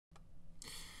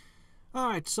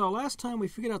Alright, so last time we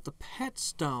figured out the pet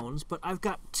stones, but I've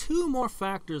got two more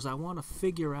factors I want to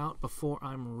figure out before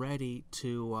I'm ready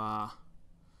to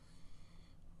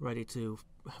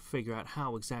figure out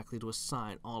how exactly to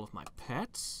assign all of my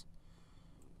pets.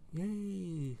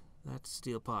 Yay! That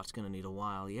steel pot's gonna need a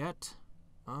while yet.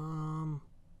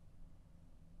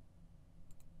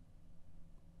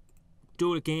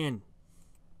 Do it again.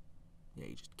 Yeah,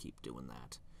 you just keep doing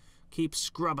that. Keep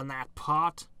scrubbing that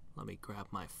pot. Let me grab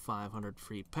my 500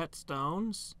 free pet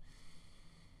stones.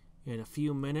 In a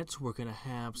few minutes, we're going to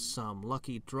have some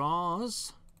lucky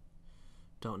draws.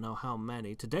 Don't know how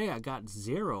many. Today I got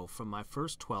 0 from my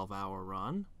first 12-hour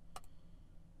run.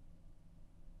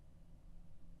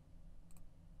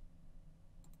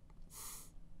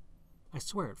 I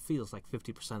swear it feels like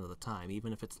 50% of the time,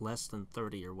 even if it's less than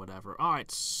 30 or whatever.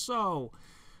 Alright, so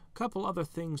a couple other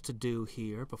things to do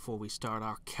here before we start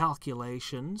our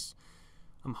calculations.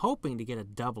 I'm hoping to get a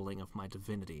doubling of my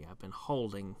divinity. I've been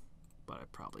holding, but I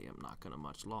probably am not going to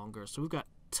much longer. So we've got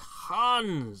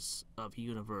tons of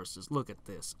universes. Look at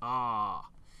this. Ah.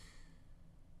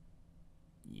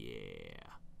 Yeah.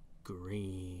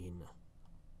 Green.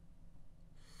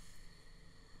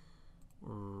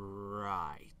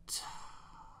 Right.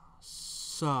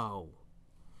 So,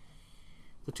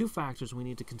 the two factors we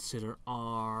need to consider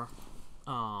are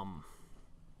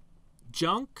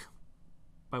junk,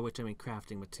 by which I mean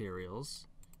crafting materials.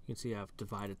 You can see I've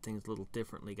divided things a little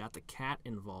differently. Got the cat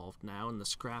involved now in the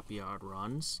scrapyard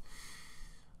runs.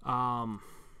 How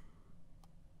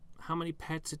many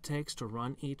pets it takes to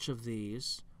run each of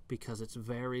these, because it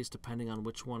varies depending on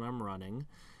which one I'm running.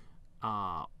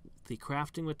 The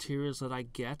crafting materials that I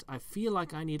get, I feel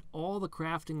like I need all the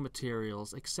crafting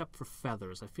materials except for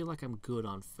feathers. I feel like I'm good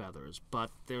on feathers,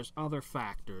 but there's other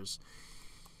factors.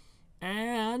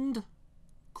 And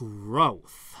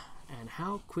growth, and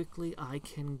how quickly I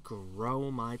can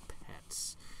grow my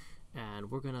pets. And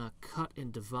we're gonna cut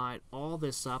and divide all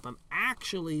this up. I'm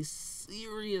actually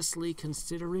seriously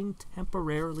considering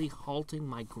temporarily halting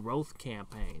my growth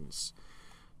campaigns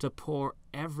to pour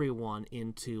everyone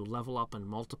into level up and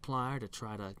multiplier to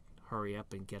try to hurry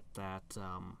up and get that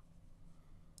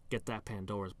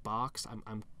Pandora's box.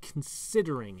 I'm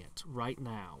considering it right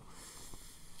now.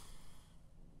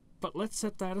 But let's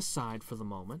set that aside for the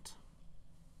moment,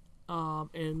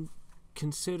 and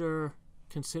consider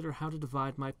how to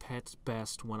divide my pets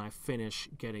best when I finish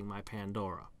getting my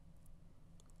Pandora.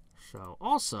 So,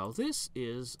 also, this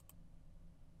is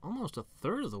almost a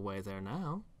third of the way there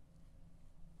now.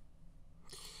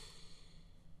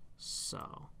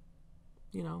 So,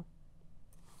 you know,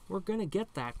 we're gonna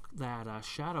get that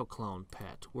Shadow Clone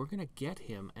pet. We're gonna get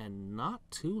him, and not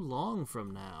too long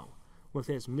from now. With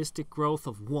his mystic growth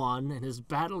of 1 and his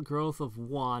battle growth of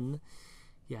 1.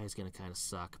 Yeah, he's going to kind of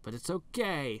suck, but it's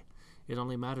okay. It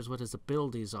only matters what his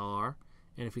abilities are.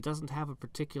 And if he doesn't have a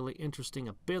particularly interesting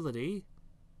ability,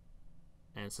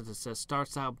 and since it says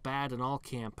starts out bad in all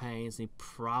campaigns, and he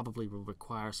probably will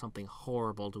require something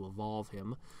horrible to evolve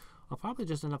him, I'll probably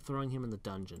just end up throwing him in the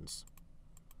dungeons.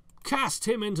 Cast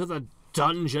him into the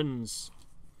dungeons!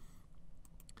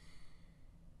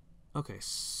 Okay,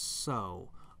 so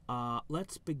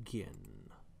let's begin.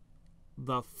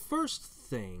 The first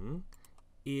thing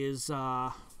is,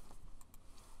 I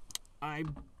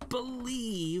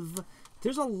believe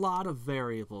there's a lot of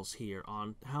variables here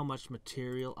on how much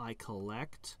material I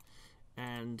collect,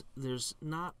 and there's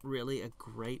not really a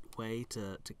great way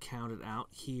to count it out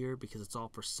here because it's all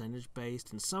percentage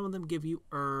based, and some of them give you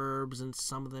herbs and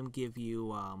some of them give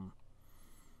you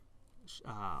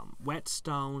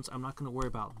whetstones. I'm not going to worry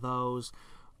about those.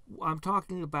 When I'm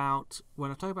talking about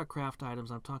craft items,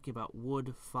 I'm talking about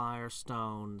wood, fire,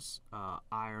 stones,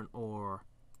 iron ore,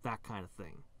 that kind of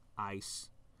thing. Ice.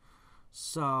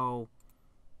 So,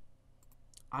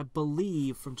 I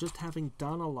believe from just having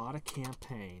done a lot of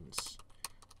campaigns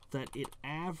that it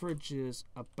averages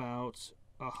about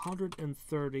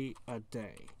 130 a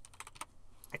day.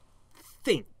 I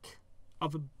think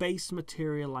of a base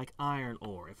material like iron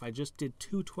ore, if I just did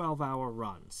 2 12-hour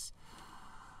runs.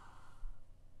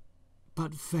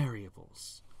 But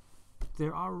variables.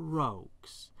 There are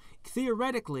rogues.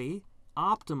 Theoretically,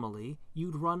 optimally,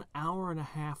 you'd run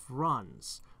 1.5-hour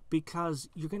runs because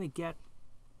you're going to get,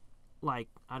 like,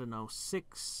 I don't know,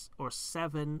 6 or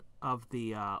 7 of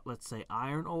the, let's say,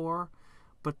 iron ore,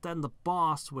 but then the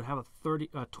boss would have a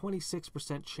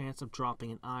 26% chance of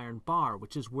dropping an iron bar,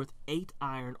 which is worth 8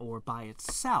 iron ore by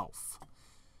itself.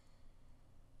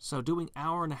 So doing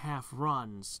 1.5-hour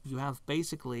runs, you have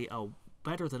basically a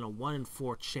better than a 1 in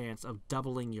 4 chance of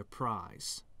doubling your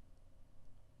prize.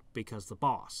 because the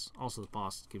boss. Also, the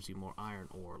boss gives you more iron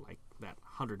ore, like that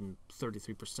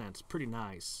 133%. It's pretty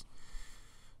nice.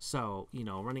 So, you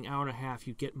know, running hour and a half,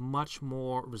 you get much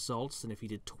more results than if you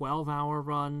did 12-hour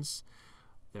runs.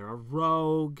 There are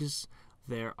rogues.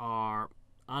 There are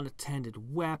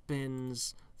unattended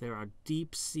weapons. There are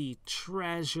deep-sea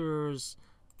treasures.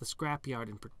 The scrapyard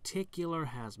in particular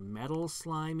has metal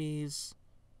slimies.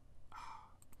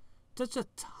 There's a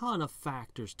ton of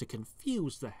factors to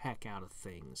confuse the heck out of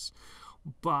things.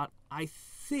 But I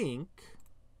think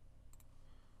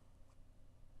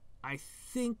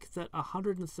that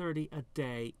 130 a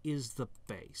day is the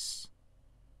base.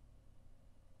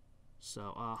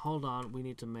 So hold on, I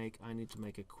need to make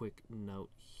a quick note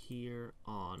here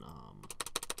on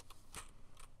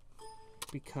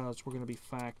because we're going to be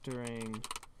factoring.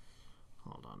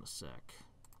 Hold on a sec.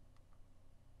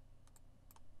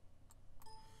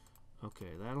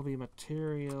 Okay, that'll be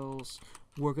materials.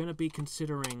 We're going to be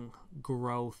considering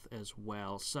growth as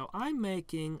well. So I'm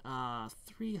making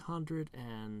 300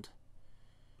 and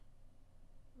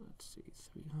let's see,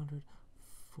 300,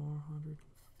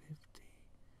 450,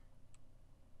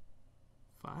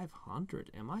 500.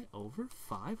 Am I over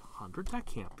 500? That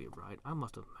can't be right. I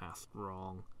must have mathed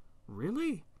wrong.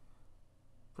 Really?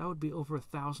 That would be over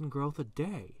 1,000 growth a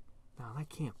day. No, that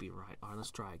can't be right. All right, let's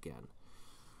try again.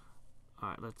 All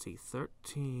right, let's see.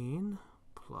 13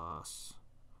 plus.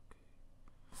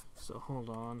 Okay. So hold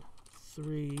on.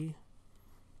 3.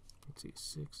 Let's see.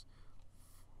 6.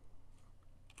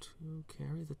 2.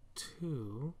 Carry the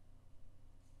 2.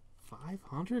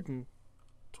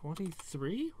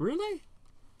 523? Really?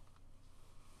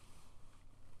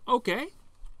 Okay.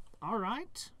 All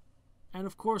right. And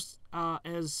of course,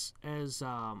 once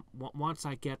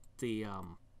I get the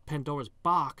Pandora's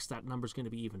box, that number's going to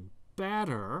be even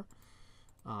better.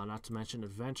 Not to mention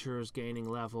adventures, gaining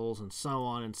levels, and so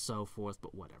on and so forth.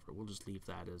 But whatever, we'll just leave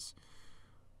that as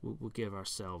we'll give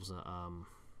ourselves that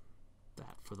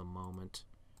for the moment.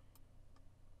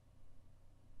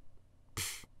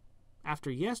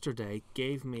 After yesterday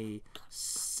gave me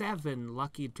 7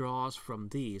 lucky draws from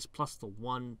these, plus the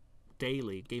 1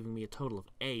 daily, giving me a total of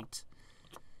 8.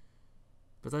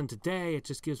 But then today it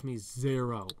just gives me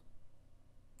 0.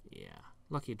 Yeah.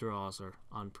 Lucky draws are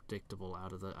unpredictable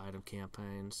out of the item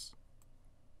campaigns.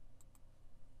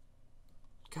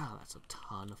 God, that's a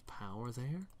ton of power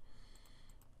there.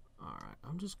 Alright,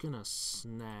 I'm just going to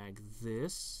snag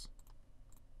this.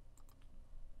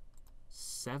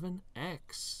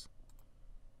 7x.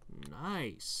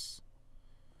 Nice.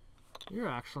 You're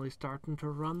actually starting to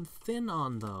run thin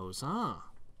on those, huh?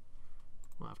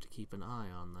 We'll have to keep an eye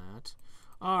on that.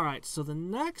 Alright, so the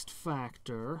next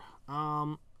factor,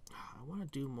 I want to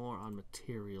do more on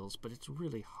materials, but it's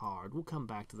really hard. We'll come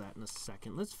back to that in a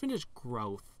second. Let's finish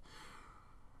growth.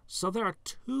 So there are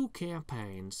 2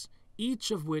 campaigns, each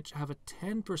of which have a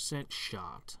 10%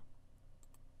 shot.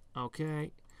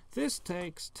 Okay, this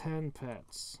takes 10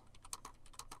 pets.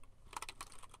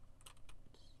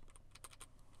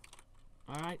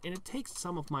 Alright, and it takes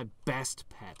some of my best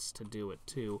pets to do it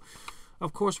too.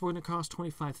 Of course, we're going to cost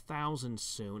 25,000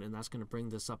 soon, and that's going to bring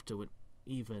this up to an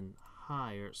even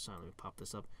higher. So let me pop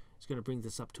this up. It's going to bring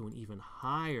this up to an even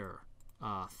higher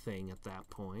thing at that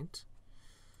point.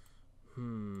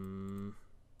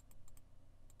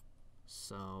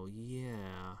 So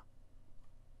yeah.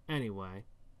 Anyway,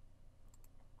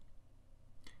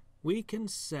 we can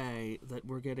say that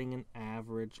we're getting an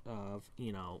average of,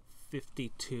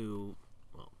 52.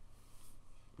 Well,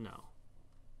 no.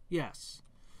 Yes.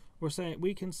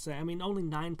 We can say, only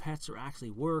 9 pets are actually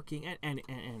working.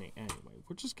 Anyway,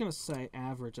 we're just going to say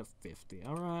average of 50.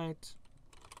 All right.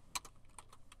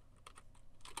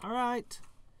 All right.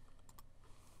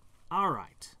 All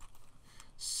right.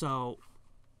 So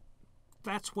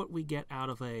that's what we get out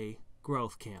of a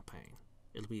growth campaign.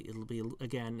 It'll be a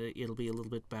little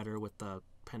bit better with the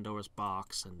Pandora's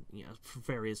box, and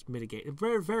various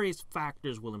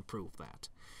factors will improve that.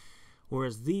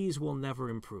 Whereas these will never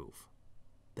improve.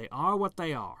 They are what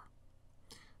they are.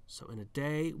 So in a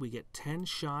day, we get 10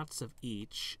 shots of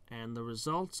each, and the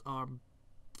results are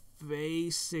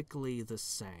basically the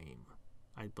same,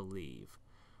 I believe.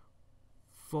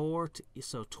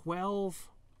 12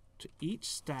 to each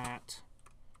stat.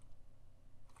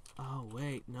 Oh,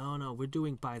 wait, no, we're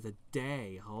doing by the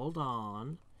day. Hold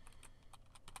on.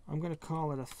 I'm going to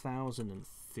call it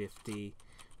 1,050.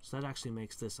 So that actually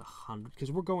makes this 100,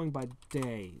 because we're going by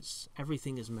days.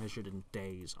 Everything is measured in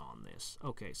days on this.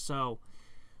 Okay, so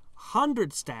 100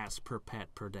 stats per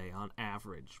pet per day on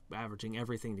average, averaging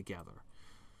everything together.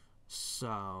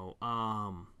 So,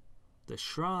 the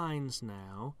shrines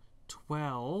now,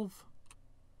 12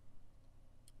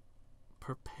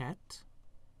 per pet,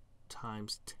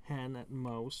 times 10 at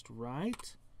most,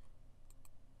 right?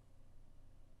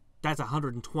 That's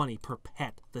 120 per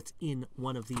pet that's in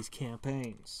one of these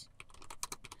campaigns.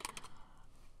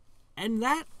 And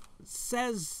that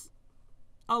says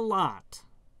a lot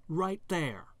right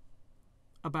there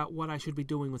about what I should be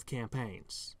doing with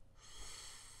campaigns.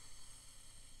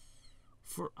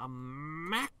 For a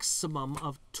maximum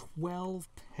of 12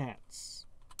 pets.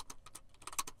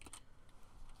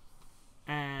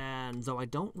 And though I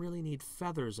don't really need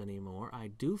feathers anymore, I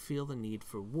do feel the need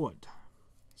for wood.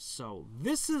 So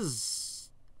this is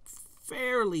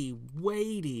fairly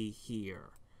weighty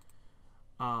here.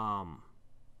 Of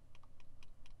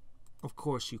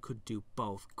course, you could do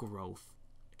both growth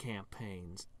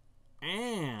campaigns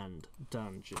and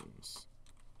dungeons.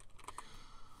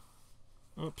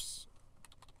 Oops.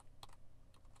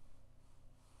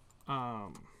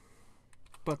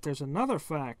 But there's another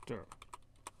factor.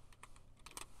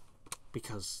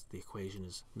 Because the equation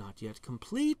is not yet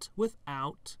complete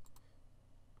without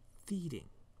feeding.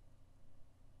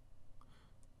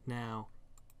 Now,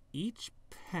 each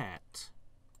pet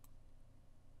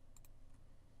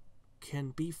can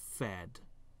be fed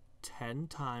 10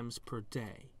 times per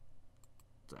day.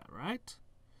 Is that right?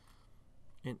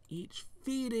 And each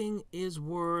feeding is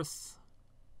worth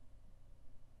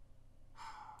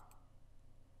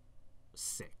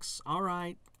 6. All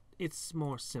right, it's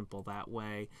more simple that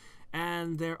way.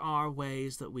 And there are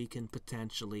ways that we can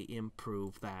potentially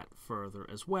improve that further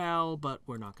as well, but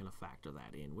we're not going to factor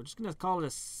that in. We're just going to call it a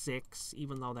 6,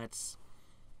 even though that's...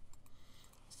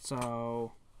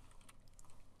 So,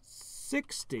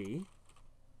 60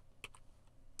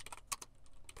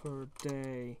 per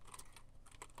day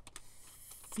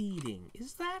feeding.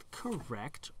 Is that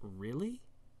correct, really?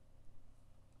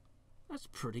 That's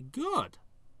pretty good.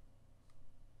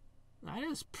 That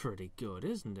is pretty good,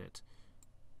 isn't it?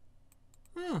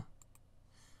 Huh.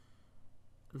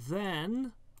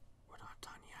 Then, we're not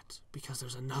done yet, because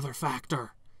there's another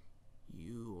factor.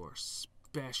 Your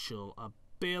special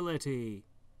ability.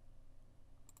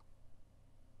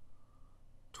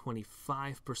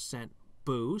 25%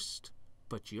 boost,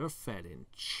 but you're fed in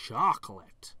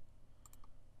chocolate.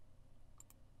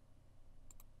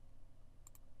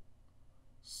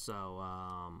 So,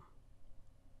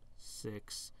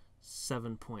 6,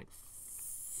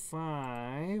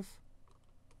 7.5.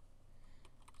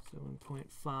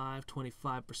 7.5,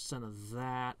 25% of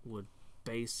that would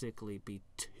basically be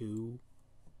 2.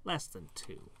 Less than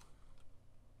 2.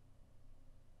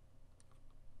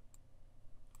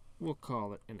 We'll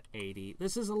call it an 80.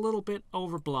 This is a little bit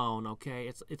overblown, okay?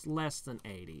 It's less than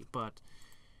 80, but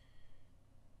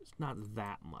it's not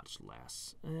that much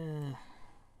less.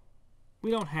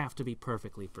 We don't have to be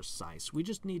perfectly precise. We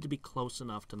just need to be close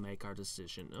enough to make our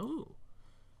decision. Oh.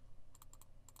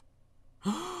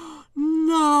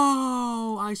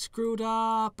 No! I screwed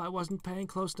up. I wasn't paying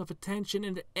close enough attention,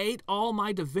 and it ate all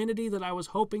my divinity that I was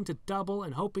hoping to double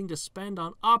and hoping to spend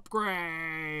on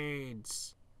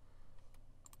upgrades.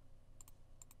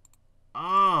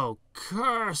 Oh,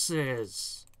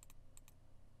 curses!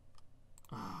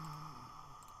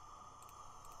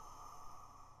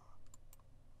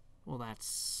 Well, that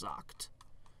sucked.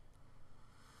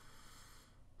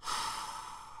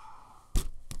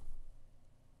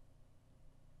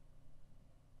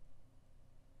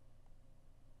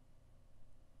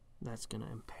 That's going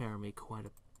to impair me quite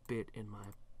a bit in my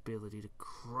ability to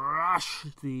crush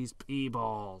these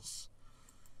P-balls.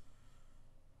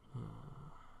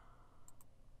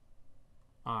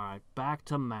 Alright, back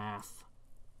to math.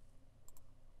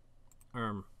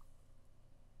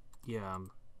 Yeah,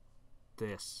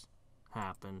 this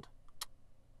happened.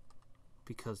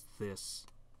 Because this...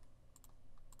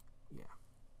 Yeah.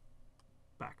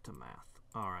 Back to math.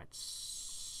 Alright,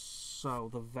 so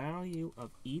the value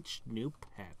of each new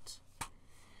pet.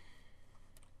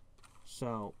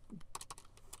 So...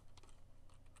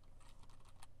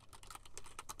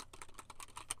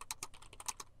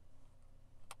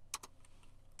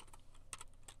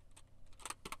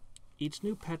 Each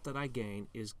new pet that I gain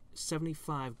is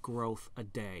 75 growth a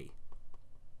day.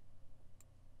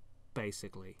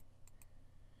 Basically.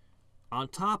 On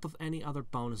top of any other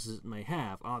bonuses it may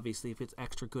have. Obviously, if it's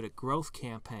extra good at growth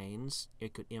campaigns,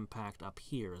 it could impact up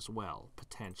here as well,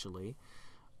 potentially.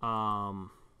 I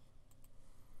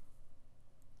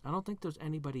don't think there's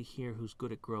anybody here who's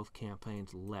good at growth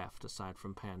campaigns left, aside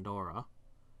from Pandora.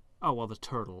 Oh, well, the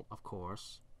turtle, of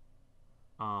course.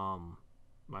 I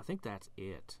think that's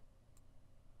it.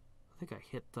 I think I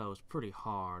hit those pretty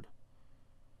hard.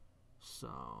 So,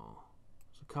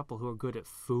 there's a couple who are good at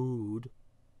food.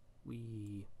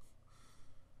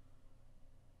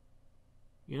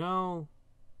 You know,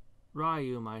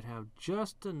 Ryu might have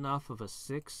just enough of a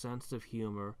sick sense of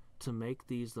humor to make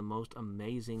these the most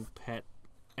amazing pet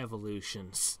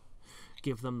evolutions.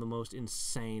 Give them the most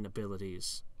insane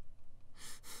abilities.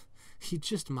 He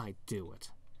just might do it.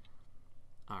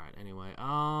 Alright, anyway,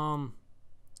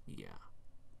 yeah.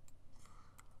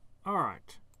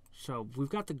 Alright, so we've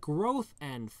got the growth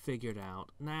end figured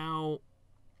out. Now,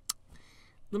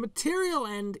 the material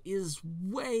end is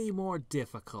way more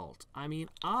difficult. I mean,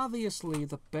 obviously,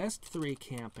 the best 3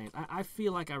 campaigns... I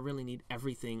feel like I really need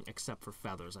everything except for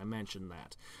feathers. I mentioned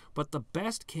that. But the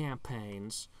best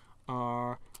campaigns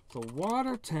are the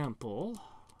Water Temple,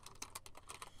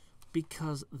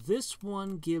 because this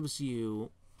one gives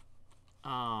you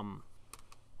 2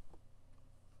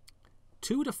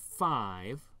 to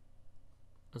 5,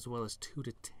 as well as 2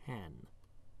 to 10.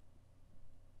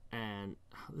 And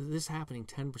this happening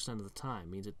 10% of the time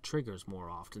means it triggers more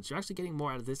often. So you're actually getting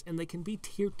more out of this, and they can be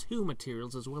tier 2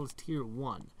 materials as well as tier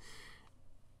 1.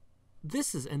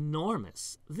 This is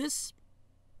enormous.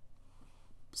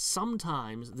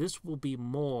 Sometimes this will be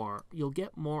more, you'll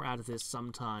get more out of this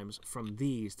sometimes from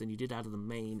these than you did out of the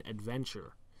main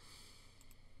adventure.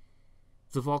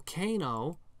 The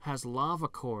volcano has lava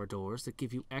corridors that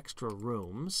give you extra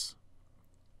rooms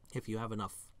if you have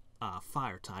enough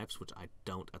fire types, which I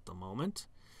don't at the moment.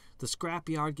 The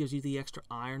scrapyard gives you the extra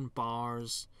iron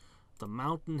bars. The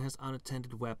mountain has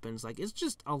unattended weapons. Like, it's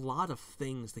just a lot of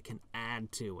things that can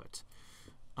add to it.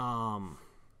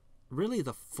 Really,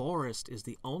 the forest is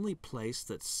the only place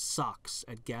that sucks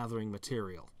at gathering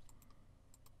material.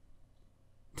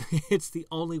 It's the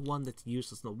only one that's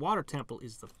useless. The Water Temple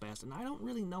is the best, and I don't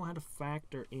really know how to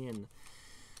factor in.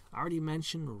 I already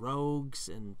mentioned rogues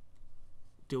and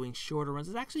doing shorter runs.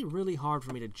 It's actually really hard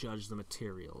for me to judge the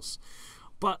materials.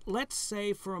 But let's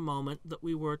say for a moment that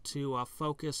we were to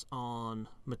focus on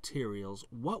materials.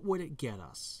 What would it get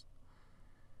us?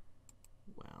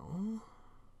 Well,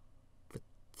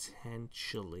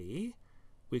 potentially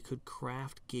we could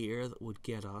craft gear that would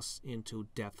get us into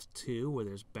depth 2 where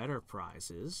there's better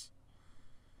prizes.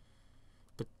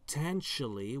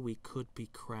 Potentially we could be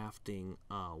crafting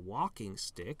walking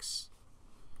sticks.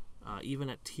 Even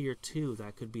at tier 2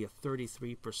 that could be a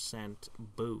 33%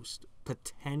 boost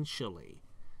potentially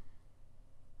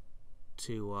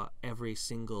to every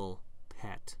single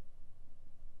pet.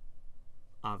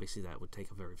 Obviously that would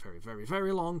take a very, very, very,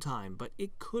 very long time, but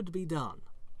it could be done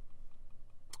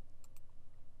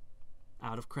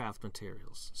out of craft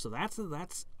materials. So that's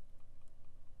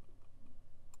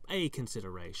a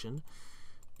consideration.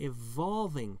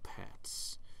 Evolving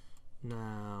pets.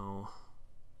 Now,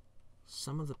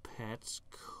 some of the pets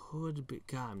could be...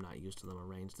 God, I'm not used to them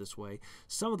arranged this way.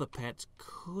 Some of the pets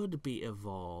could be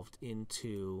evolved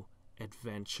into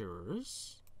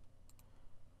adventurers.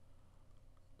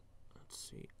 Let's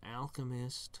see.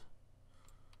 Alchemist.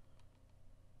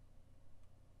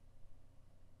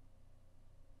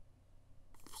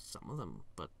 Some of them,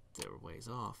 but they're ways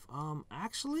off.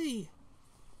 Actually,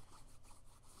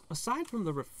 aside from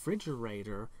the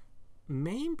refrigerator,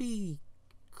 maybe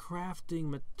crafting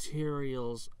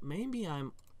materials, maybe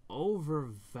I'm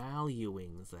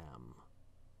overvaluing them.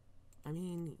 I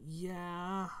mean,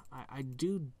 yeah, I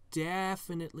do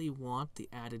definitely want the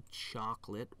added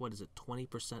chocolate. What is it,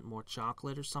 20% more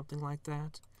chocolate or something like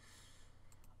that?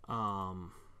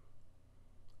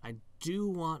 I do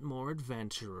want more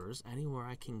adventurers anywhere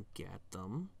I can get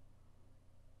them.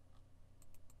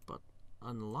 But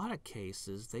in a lot of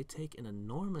cases, they take an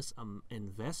enormous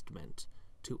investment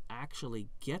to actually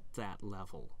get that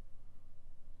level,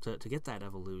 to get that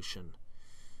evolution.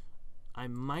 I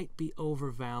might be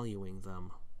overvaluing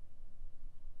them.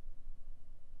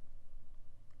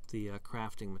 The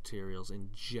crafting materials in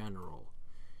general.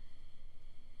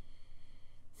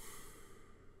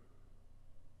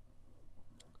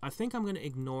 I think I'm going to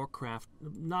ignore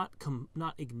not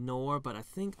ignore, but I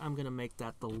think I'm going to make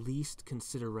that the least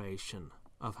consideration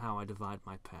of how I divide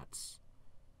my pets.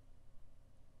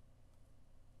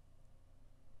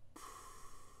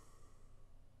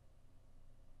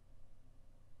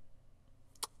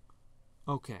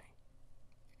 Okay.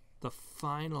 The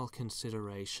final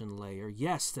consideration layer.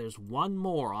 Yes, there's one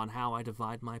more on how I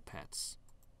divide my pets.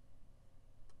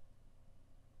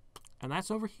 And that's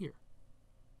over here.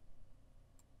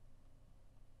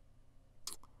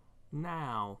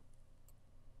 Now,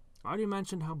 I already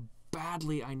mentioned how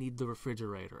badly I need the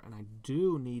refrigerator, and I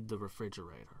do need the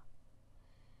refrigerator.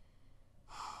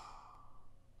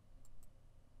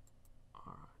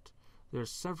 Alright.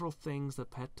 There's several things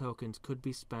that pet tokens could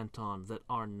be spent on that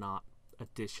are not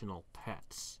additional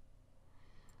pets.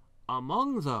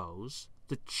 Among those,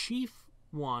 the chief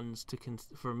ones to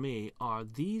for me are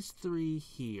these three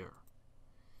here.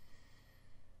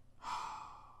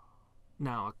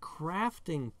 Now, a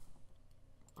crafting...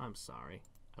 I'm sorry,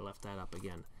 I left that up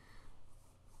again.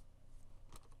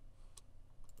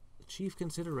 The chief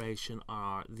consideration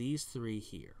are these three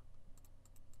here.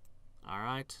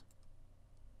 Alright?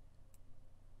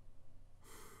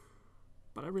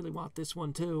 But I really want this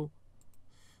one too.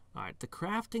 Alright, the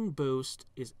crafting boost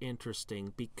is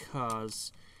interesting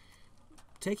because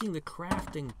taking the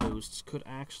crafting boosts could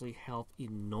actually help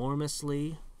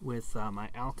enormously with my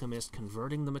alchemist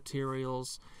converting the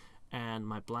materials and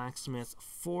my blacksmith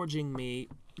forging me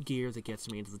gear that gets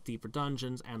me into the deeper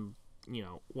dungeons and, you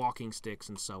know, walking sticks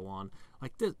and so on.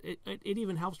 Like this, it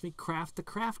even helps me craft the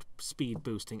craft speed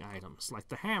boosting items, like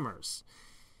the hammers.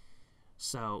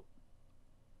 So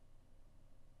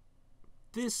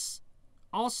this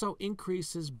also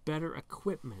increases better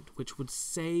equipment, which would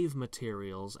save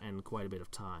materials and quite a bit of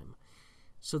time.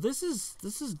 So this is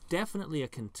definitely a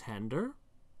contender.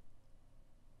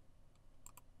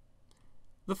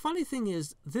 The funny thing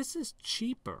is, this is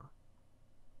cheaper,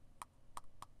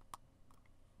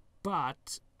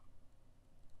 but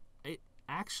it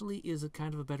actually is a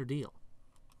kind of a better deal,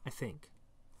 I think.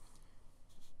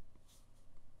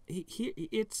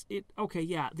 Okay,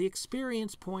 yeah, the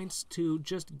experience points to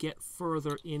just get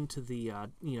further into the,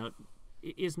 you know,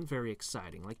 it isn't very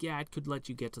exciting. Like, yeah, it could let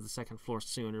you get to the second floor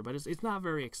sooner, but it's not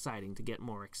very exciting to get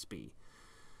more XP.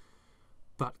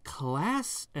 But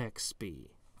class XP,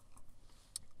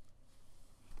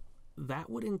 that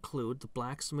would include the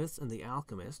blacksmiths and the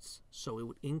alchemists, so it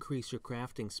would increase your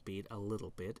crafting speed a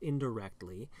little bit,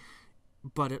 indirectly,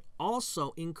 but it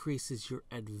also increases your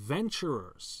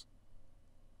adventurers,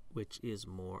 which is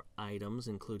more items,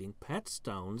 including pet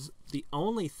stones. The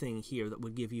only thing here that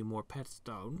would give you more pet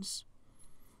stones,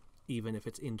 even if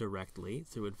it's indirectly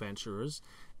through adventurers,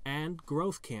 and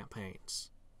growth campaigns.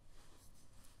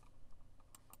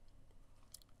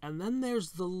 And then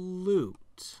there's the loot.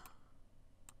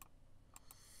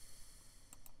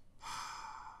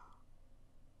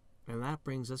 And that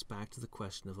brings us back to the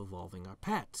question of evolving our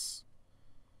pets,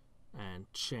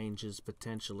 and changes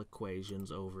potential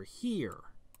equations over here.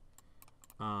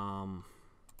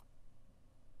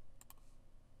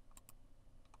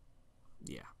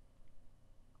 Yeah.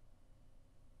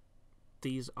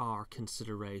 These are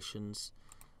considerations.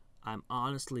 I'm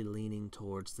honestly leaning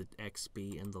towards the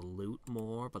XP and the loot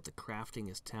more, but the crafting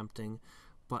is tempting.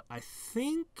 But I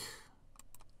think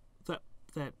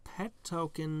that pet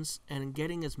tokens and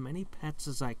getting as many pets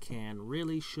as I can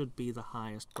really should be the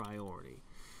highest priority.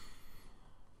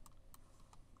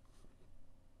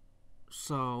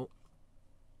 So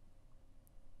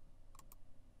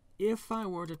if I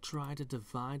were to try to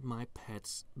divide my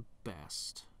pets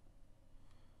best,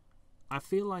 I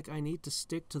feel like I need to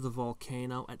stick to the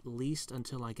volcano at least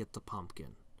until I get the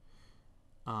pumpkin,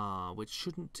 which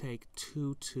shouldn't take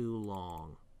too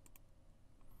long.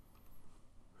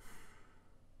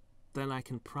 Then I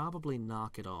can probably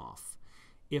knock it off.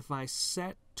 If I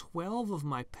set 12 of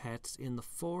my pets in the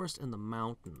forest and the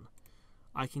mountain,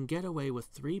 I can get away with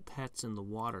 3 pets in the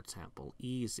water temple,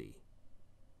 easy.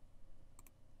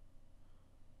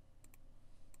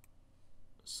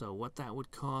 So what that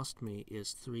would cost me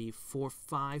is 3, 4,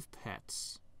 5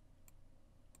 pets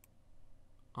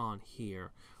on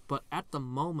here. But at the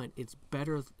moment, it's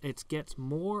better. It gets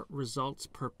more results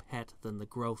per pet than the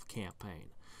growth campaign.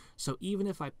 So even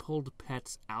if I pulled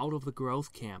pets out of the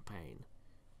growth campaign,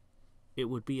 it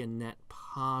would be a net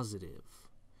positive.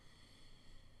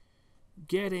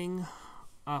 Getting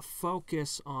a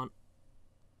focus on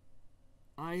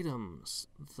items,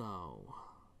 though,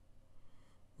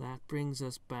 that brings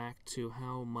us back to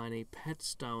how many pet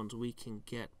stones we can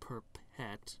get per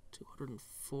pet.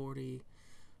 240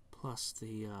 plus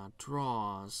the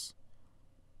draws.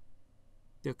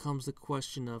 There comes the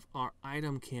question of, are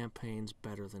item campaigns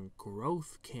better than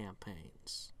growth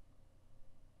campaigns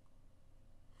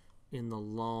in the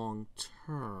long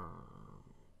term?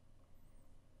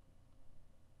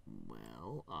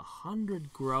 Well,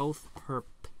 100 growth per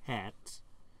pet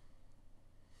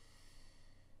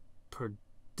per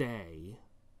day,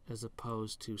 as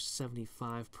opposed to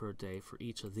 75 per day for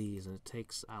each of these, and it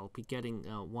takes, I'll be getting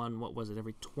one, what was it,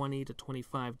 every 20 to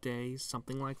 25 days,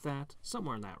 something like that,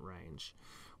 somewhere in that range.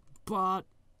 But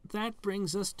that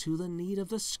brings us to the need of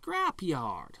the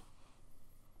scrapyard.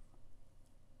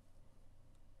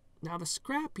 Now the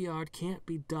scrapyard can't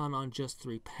be done on just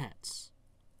 3 pets.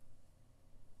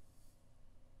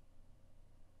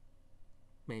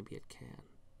 Maybe it can.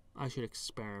 I should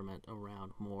experiment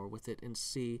around more with it and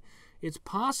see. It's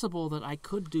possible that I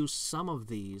could do some of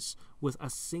these with a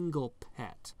single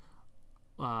pet.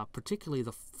 Particularly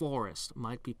the forest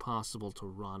might be possible to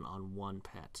run on one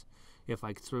pet. If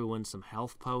I threw in some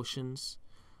health potions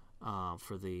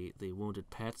for the wounded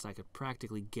pets, I could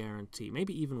practically guarantee,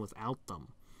 maybe even without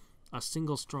them, a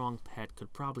single strong pet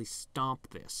could probably stomp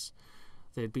this.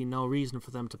 There'd be no reason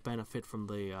for them to benefit from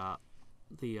the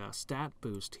stat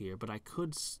boost here, but I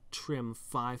could trim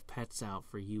 5 pets out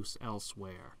for use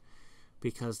elsewhere,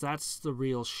 because that's the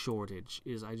real shortage,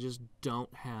 is I just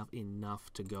don't have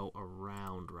enough to go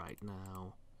around right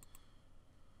now.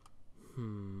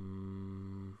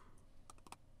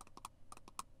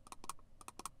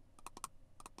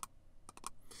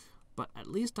 But at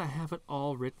least I have it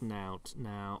all written out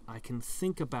now. I can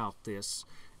think about this,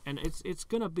 and it's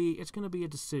gonna be a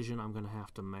decision I'm gonna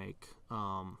have to make.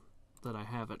 That I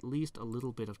have at least a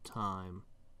little bit of time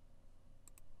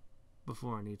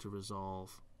before I need to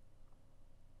resolve.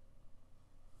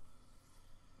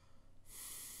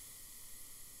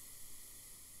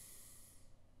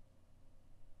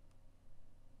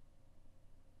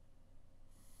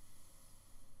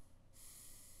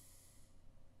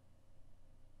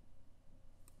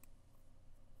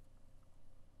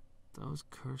 Those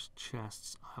cursed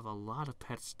chests have a lot of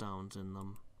pet stones in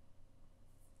them.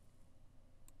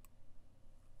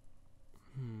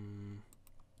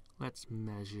 Let's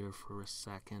measure for a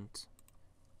second.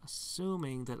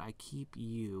 Assuming that I keep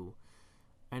you,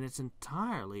 and it's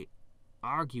entirely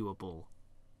arguable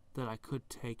that I could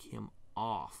take him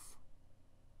off.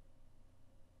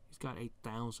 He's got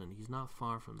 8,000. He's not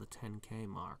far from the 10k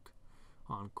mark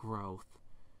on growth.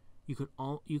 You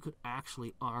could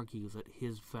actually argue that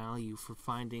his value for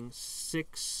finding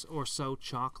 6 or so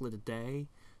chocolate a day,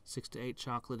 6 to 8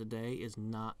 chocolate a day,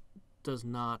 does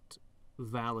not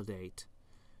validate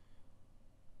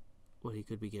what he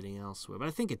could be getting elsewhere. But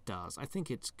I think it does. I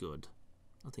think it's good.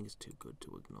 I think it's too good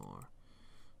to ignore.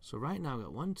 So right now I've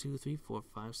got 1, 2, 3, 4,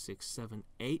 5, 6, 7,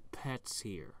 8 pets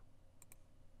here.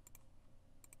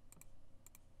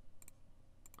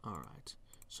 Alright.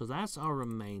 So that's our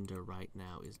remainder right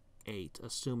now, is 8,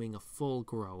 assuming a full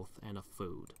growth and a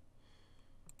food.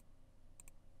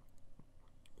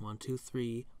 1, 2,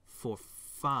 3, 4,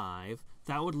 5.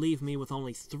 That would leave me with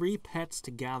only 3 pets to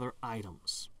gather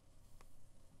items.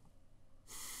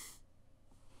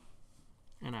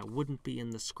 And I wouldn't be in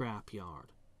the scrapyard.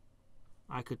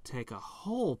 I could take a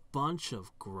whole bunch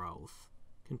of growth,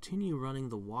 continue running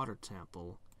the water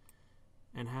temple,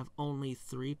 and have only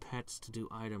 3 pets to do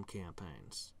item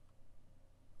campaigns.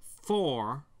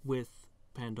 4 with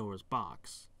Pandora's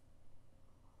box.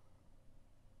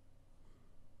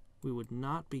 We would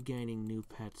not be gaining new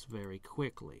pets very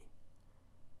quickly.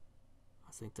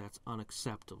 I think that's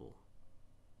unacceptable.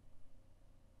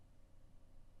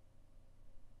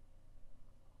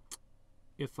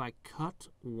 If I cut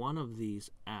one of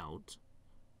these out,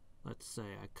 let's say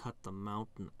I cut the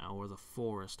mountain or the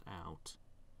forest out,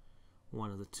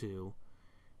 one of the two,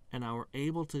 and I were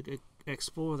able to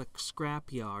explore the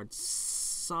scrapyard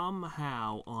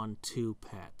somehow on 2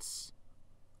 pets.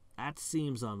 That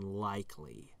seems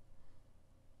unlikely.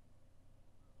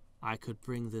 I could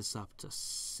bring this up to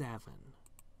 7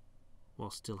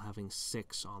 while still having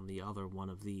 6 on the other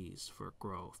one of these for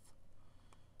growth.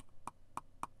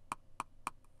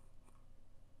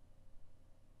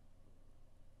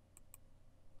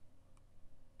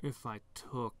 If I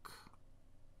took...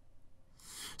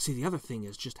 See, the other thing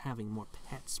is just having more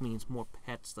pets means more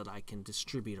pets that I can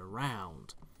distribute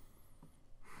around.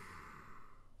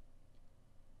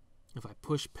 If I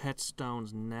push pet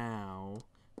stones now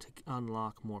to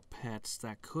unlock more pets,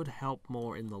 that could help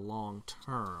more in the long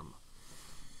term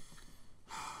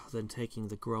than taking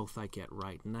the growth I get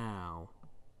right now.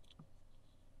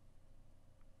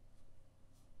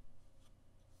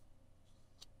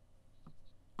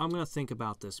 I'm going to think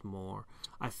about this more.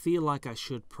 I feel like I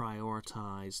should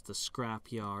prioritize the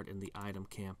scrapyard and the item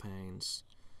campaigns.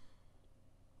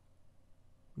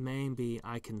 Maybe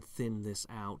I can thin this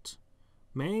out.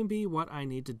 Maybe what I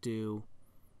need to do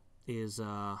is,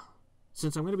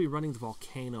 since I'm going to be running the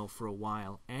volcano for a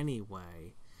while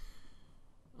anyway,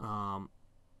 at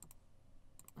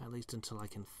least until I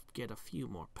can get a few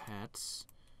more pets.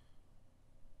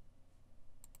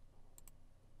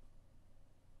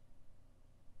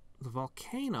 The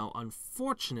volcano,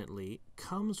 unfortunately,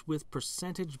 comes with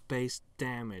percentage-based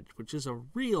damage, which is a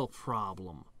real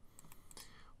problem.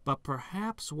 But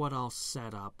perhaps what I'll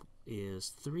set up is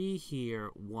 3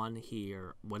 here, 1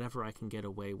 here, whatever I can get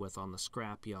away with on the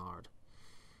scrapyard.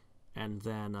 And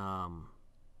then,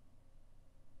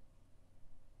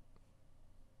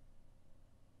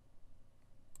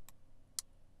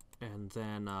 And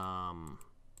then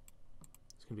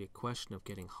it's gonna be a question of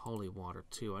getting holy water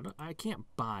too. I can't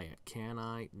buy it, can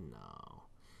I? No.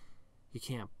 You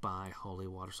can't buy holy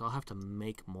water, so I'll have to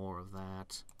make more of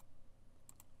that.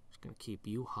 Just gonna keep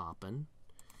you hopping.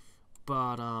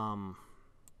 But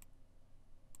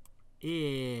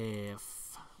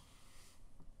if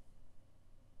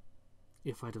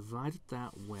I divide it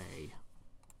that way,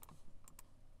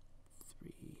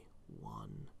 3,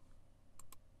 1.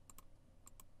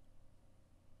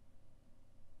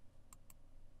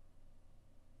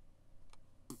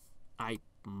 I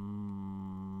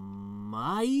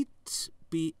might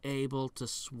be able to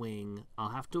swing. I'll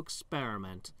have to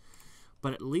experiment,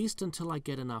 but at least until I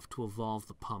get enough to evolve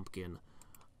the pumpkin,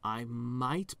 I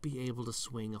might be able to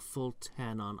swing a full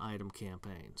 10 on item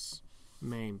campaigns.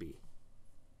 Maybe.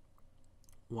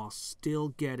 While still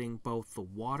getting both the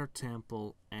water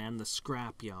temple and the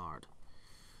scrapyard.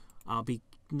 I'll be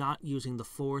not using the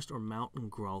forest or mountain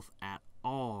growth at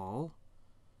all,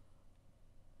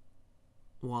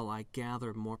 while I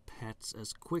gather more pets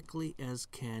as quickly as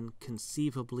can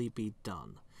conceivably be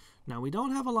done. Now, we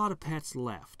don't have a lot of pets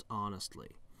left,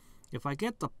 honestly. If I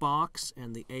get the box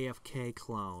and the AFK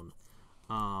clone,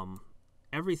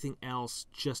 everything else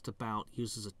just about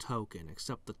uses a token,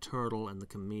 except the turtle and the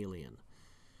chameleon.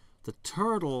 The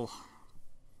turtle,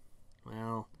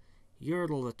 well,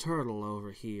 Yertle the turtle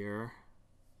over here,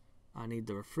 I need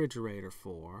the refrigerator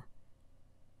for.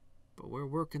 But we're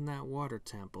working that water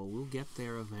temple. We'll get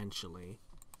there eventually.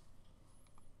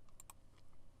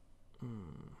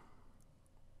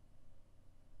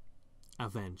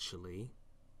 Eventually.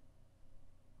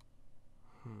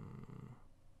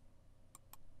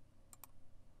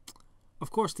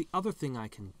 Of course, the other thing I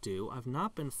can do, I've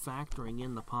not been factoring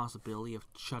in the possibility of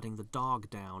shutting the dog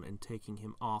down and taking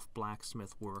him off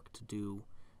blacksmith work to do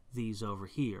these over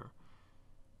here.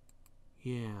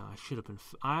 Yeah,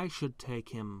 I should take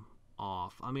him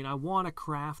off. I mean, I want to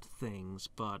craft things,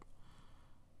 but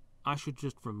I should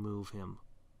just remove him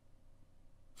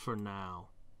for now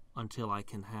until I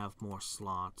can have more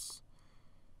slots.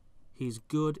 He's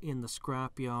good in the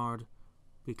scrapyard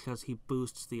because he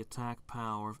boosts the attack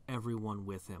power of everyone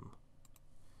with him.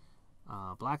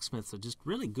 Blacksmiths are just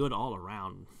really good all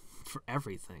around for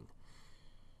everything.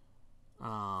 Do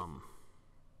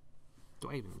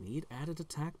I even need added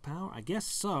attack power? I guess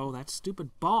so. That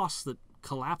stupid boss that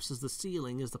collapses the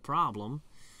ceiling is the problem.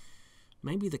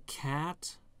 Maybe the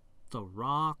cat, the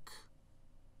rock,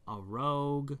 a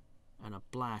rogue, and a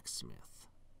blacksmith.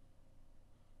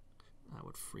 That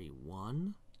would free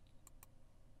 1.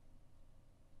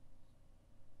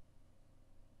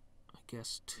 I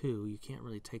guess 2. You can't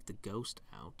really take the ghost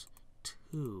out.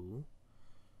 2.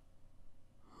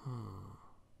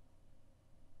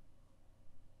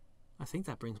 I think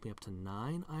that brings me up to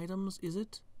 9 items, is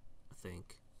it? I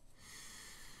think.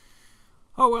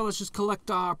 Oh, well, let's just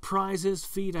collect our prizes,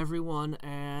 feed everyone,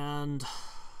 and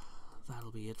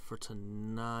that'll be it for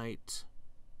tonight.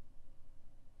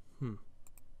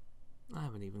 I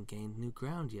haven't even gained new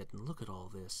ground yet, and look at all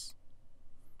this.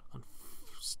 I'm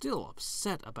still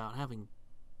upset about having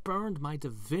burned my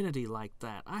divinity like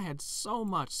that. I had so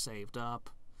much saved up.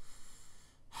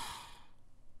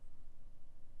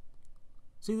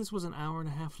 See, this was an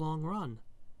hour-and-a-half long run.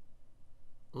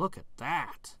 Look at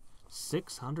that.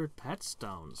 600 pet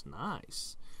stones.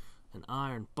 Nice. An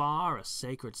iron bar, a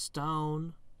sacred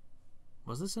stone.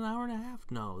 Was this an hour and a half?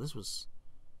 No, this was...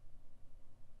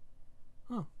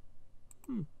 Oh.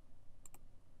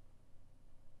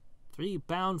 3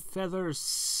 bound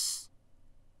feathers.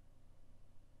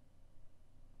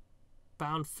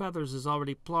 Bound feathers is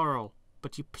already plural,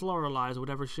 but you pluralize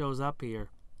whatever shows up here.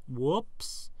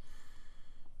 Whoops.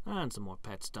 And some more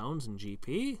pet stones and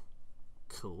GP.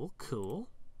 Cool, cool.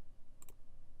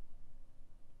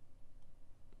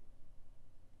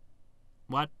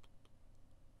 What?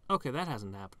 Okay, that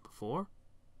hasn't happened before.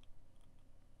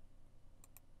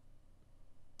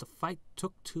 The fight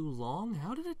took too long?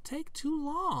 How did it take too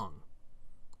long?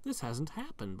 This hasn't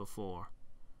happened before.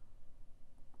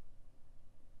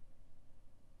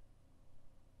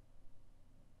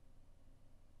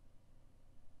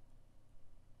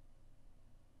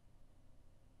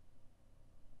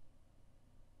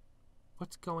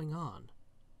 What's going on?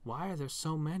 Why are there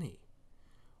so many?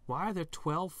 Why are there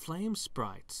 12 flame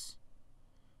sprites?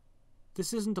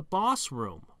 This isn't a boss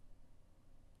room.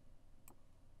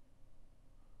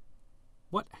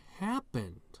 What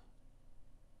happened?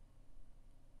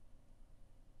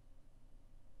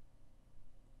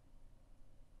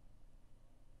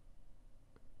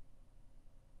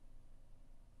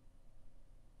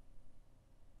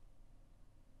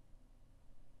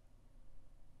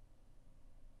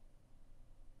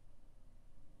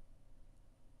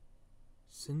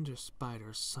 Cinder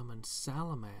Spider summoned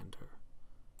Salamander.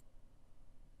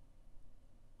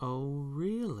 Oh,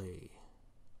 really?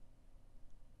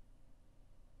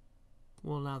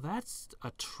 Well, now that's a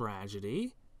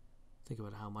tragedy. Think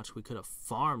about how much we could have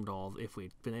farmed all if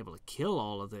we'd been able to kill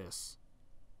all of this.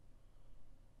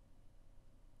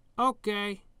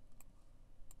 Okay.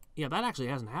 Yeah, that actually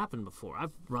hasn't happened before.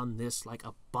 I've run this like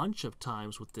a bunch of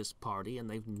times with this party, and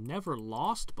they've never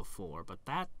lost before, but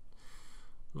that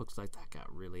looks like that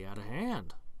got really out of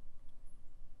hand.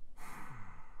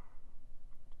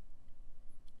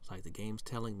 It's like the game's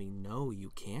telling me, no,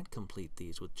 you can't complete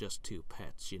these with just 2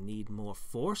 pets. You need more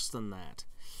force than that.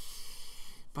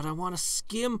 But I want to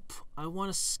skimp. I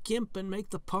want to skimp and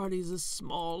make the parties as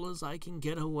small as I can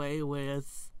get away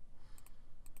with.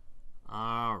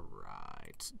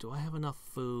 Alright. Do I have enough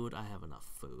food? I have enough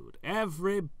food.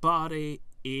 Everybody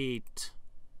eat.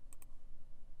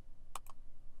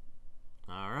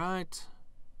 Alright.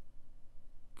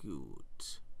 Good.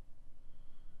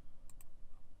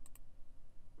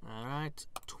 Alright.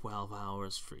 12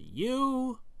 hours for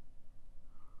you.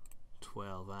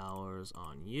 12 hours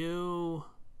on you.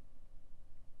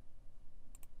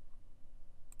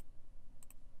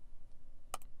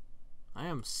 I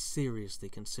am seriously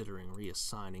considering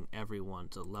reassigning everyone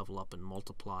to level up in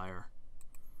multiplier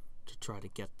to try to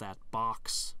get that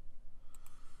box.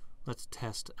 Let's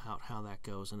test out how that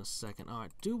goes in a second.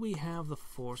 Alright, do we have the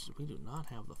forces? We do not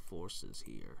have the forces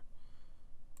here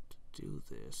to do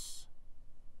this.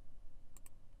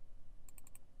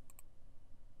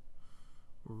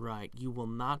 Right, you will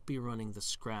not be running the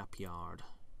scrapyard.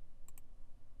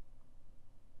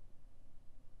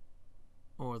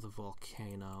 Or the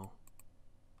volcano.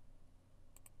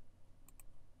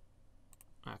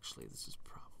 Actually, this is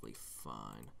probably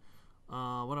fine.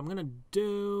 What I'm gonna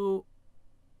do,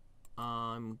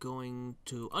 I'm going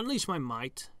to unleash my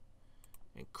might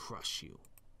and crush you.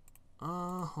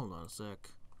 Hold on a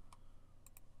sec.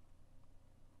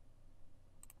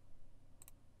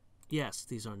 Yes,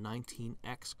 these are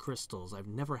 19X crystals. I've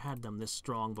never had them this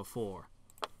strong before.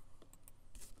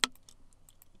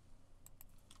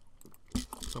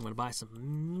 So I'm gonna buy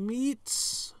some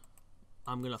meats.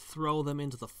 I'm going to throw them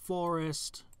into the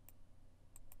forest,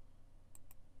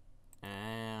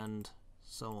 and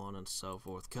so on and so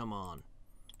forth. Come on.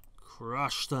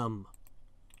 Crush them.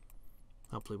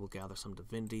 Hopefully we'll gather some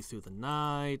divinity through the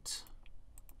night.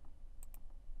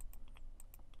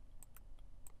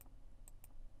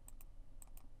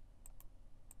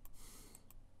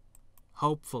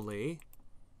 Hopefully.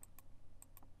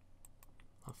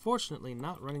 Unfortunately,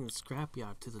 not running the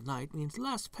scrapyard to the night means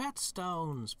less pet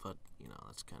stones, but, you know,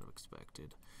 that's kind of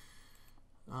expected.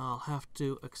 I'll have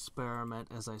to experiment,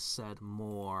 as I said,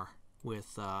 more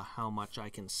with how much I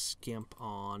can skimp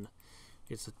on.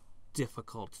 It's a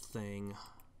difficult thing.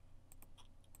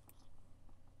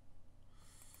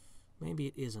 Maybe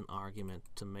it is an argument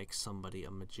to make somebody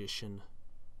a magician,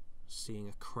 seeing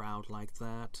a crowd like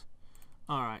that.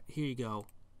 Alright, here you go.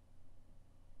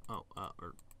 Oh,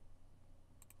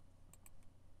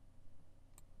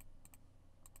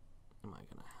 am I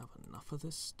gonna have enough of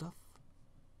this stuff?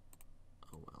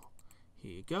 Oh well.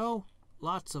 Here you go.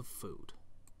 Lots of food.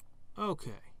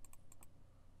 Okay.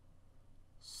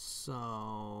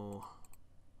 So...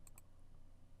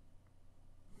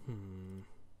 I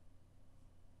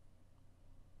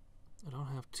don't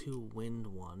have 2 wind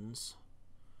ones.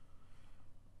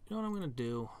 You know what I'm gonna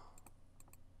do?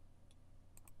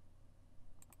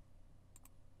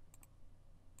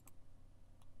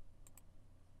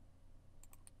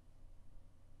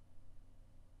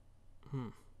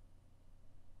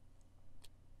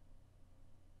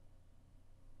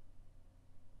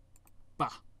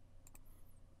 Bah.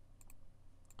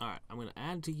 Alright, I'm going to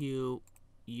add to you,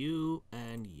 you,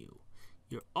 and you.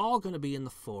 You're all going to be in the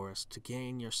forest to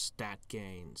gain your stat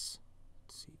gains.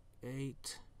 Let's see,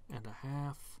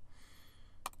 8.5.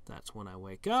 That's when I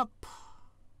wake up.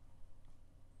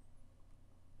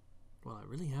 Will I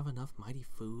really have enough mighty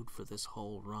food for this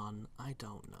whole run? I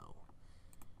don't know.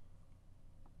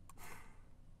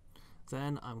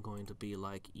 Then I'm going to be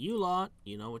like, you lot,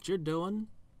 you know what you're doing,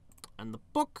 and the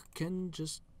book can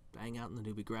just hang out in the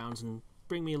newbie grounds and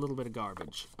bring me a little bit of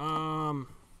garbage. Yeah.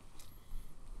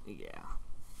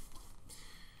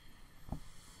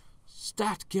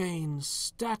 Stat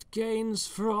gains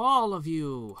for all of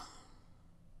you.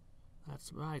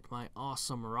 That's right, my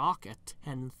awesome rock at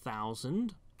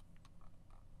 10,000.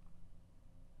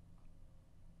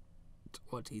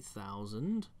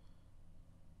 20,000.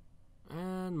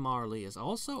 And Marley is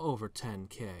also over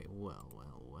 10k. Well,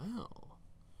 well, well.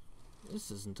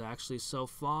 This isn't actually so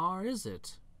far, is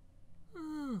it?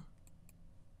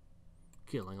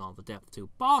 killing all the Depth 2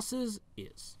 bosses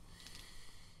is.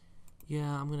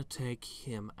 Yeah, I'm going to take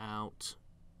him out.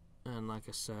 And like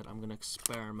I said, I'm going to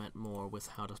experiment more with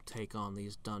how to take on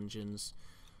these dungeons.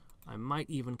 I might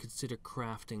even consider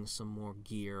crafting some more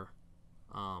gear.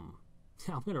 I'm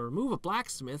going to remove a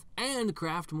blacksmith and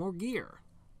craft more gear.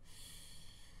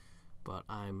 But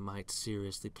I might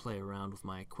seriously play around with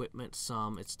my equipment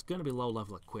some. It's going to be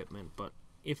low-level equipment, but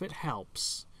if it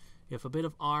helps, if a bit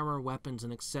of armor, weapons,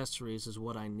 and accessories is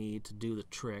what I need to do the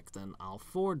trick, then I'll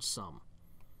forge some.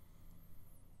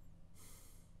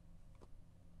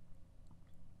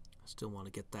 I still want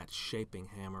to get that shaping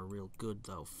hammer real good,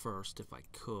 though, first, if I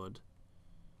could.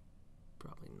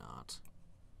 Probably not.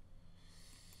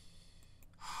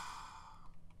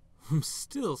 I'm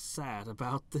still sad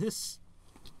about this.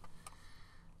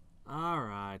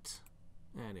 Alright.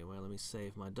 Anyway, let me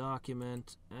save my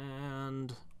document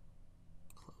and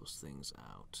close things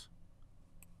out.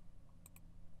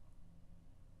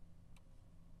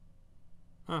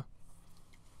 Huh.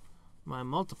 My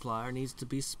multiplier needs to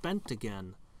be spent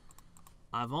again.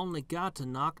 I've only got to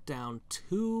knock down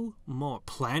 2 more.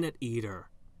 Planet Eater.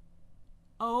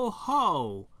 Oh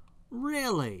ho!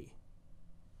 Really?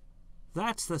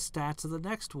 That's the stats of the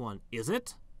next one, is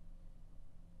it?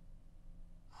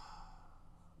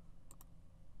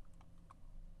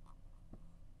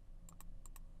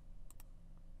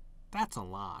 That's a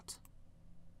lot.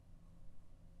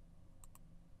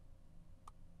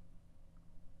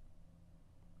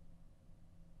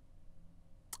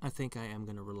 I think I am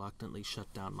going to reluctantly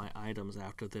shut down my items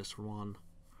after this run.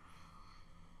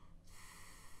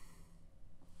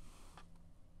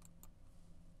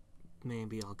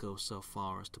 Maybe I'll go so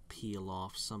far as to peel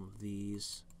off some of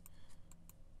these.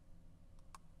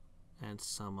 And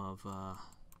some of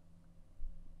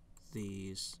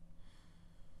these.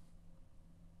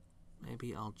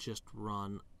 Maybe I'll just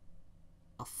run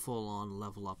a full-on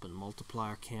level up and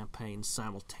multiplier campaign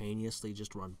simultaneously,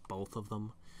 just run both of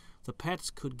them. The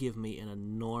pets could give me an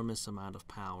enormous amount of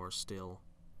power still,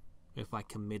 if I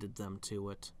committed them to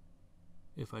it.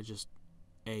 If I just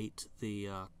ate the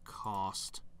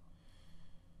cost.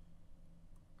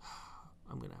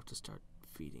 I'm going to have to start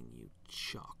feeding you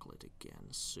chocolate again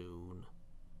soon.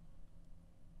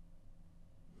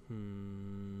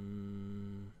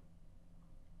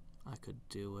 I could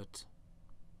do it.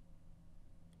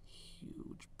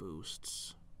 Huge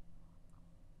boosts.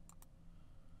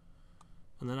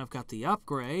 And then I've got the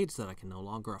upgrades that I can no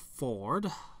longer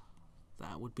afford.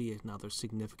 That would be another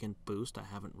significant boost I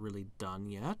haven't really done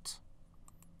yet.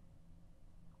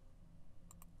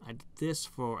 I did this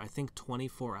for, I think,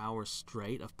 24 hours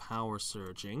straight of power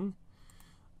surging.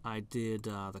 I did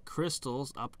the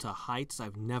crystals up to heights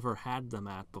I've never had them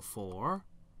at before.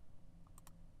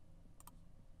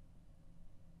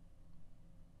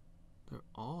 They're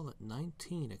all at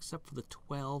 19, except for the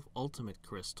 12 ultimate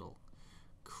crystal.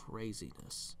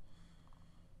 Craziness.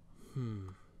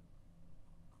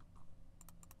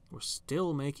 We're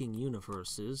still making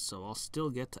universes, so I'll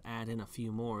still get to add in a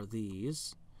few more of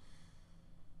these.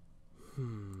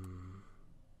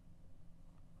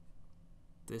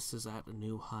 This is at a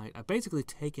new height. I've basically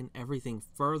taken everything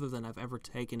further than I've ever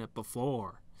taken it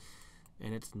before.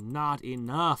 And it's not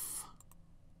enough.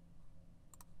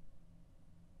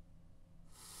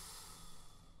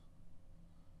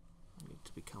 I need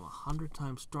to become 100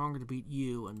 times stronger to beat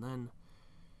you, and then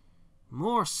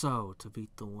more so to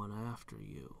beat the one after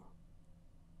you.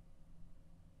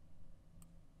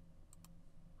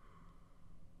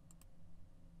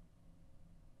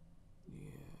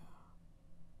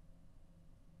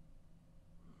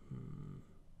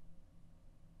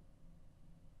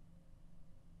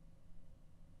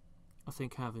 I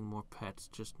think having more pets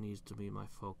just needs to be my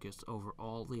focus over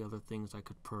all the other things I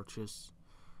could purchase.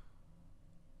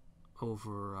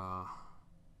 Over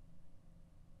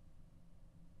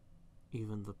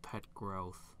even the pet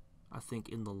growth. I think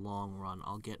in the long run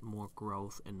I'll get more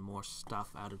growth and more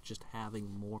stuff out of just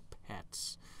having more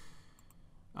pets.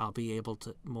 I'll be able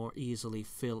to more easily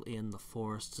fill in the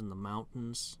forests and the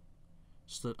mountains,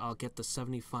 so that I'll get the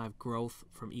 75 growth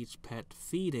from each pet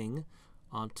feeding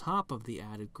on top of the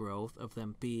added growth of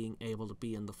them being able to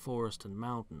be in the forest and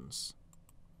mountains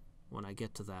when I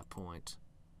get to that point,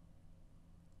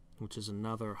 which is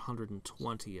another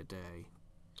 120 a day.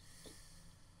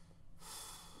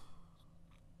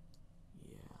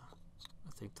 Yeah,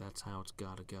 I think that's how it's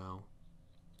gotta go.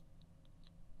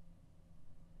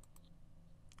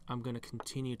 I'm going to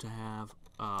continue to have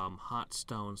hot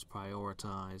stones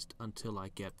prioritized until I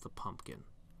get the pumpkin.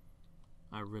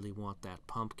 I really want that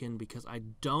pumpkin because I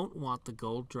don't want the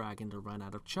gold dragon to run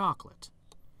out of chocolate.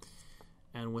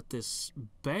 And with this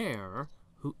bear,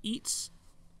 who eats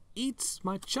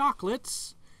my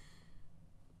chocolates.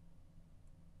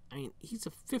 I mean, he's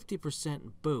a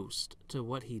 50% boost to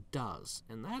what he does,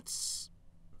 and that's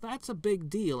a big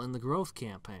deal in the growth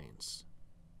campaigns.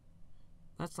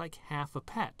 That's like half a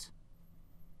pet.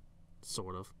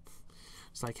 Sort of.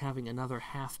 It's like having another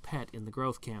half pet in the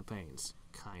growth campaigns.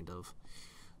 Kind of.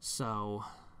 So,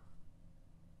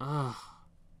 but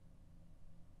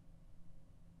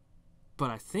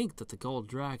I think that the gold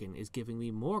dragon is giving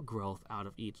me more growth out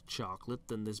of each chocolate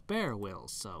than this bear will,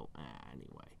 so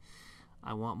anyway.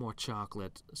 I want more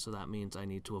chocolate, so that means I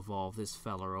need to evolve this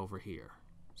feller over here.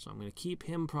 So I'm going to keep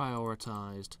him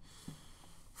prioritized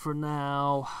for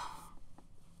now.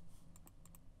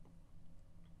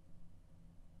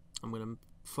 I'm going to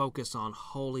focus on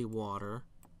holy water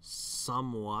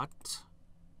somewhat.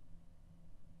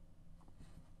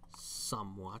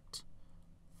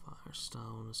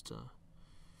 Firestone is to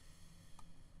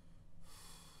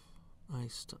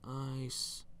ice to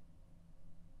ice.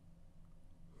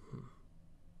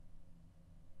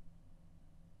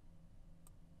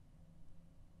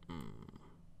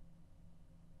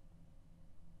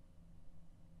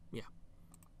 Yeah.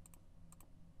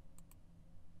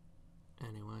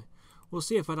 Anyway, we'll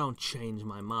see if I don't change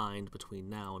my mind between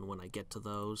now and when I get to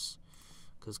those.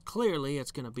 Because clearly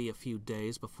it's going to be a few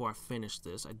days before I finish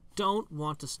this. I don't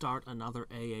want to start another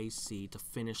AAC to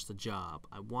finish the job.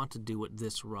 I want to do it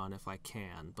this run if I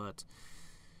can, but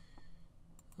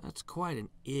that's quite an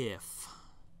if.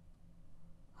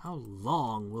 How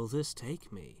long will this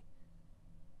take me?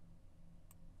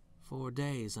 4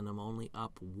 days and I'm only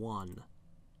up 1.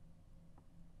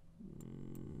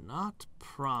 Not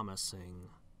promising.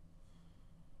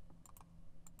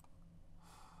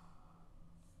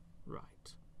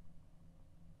 Right.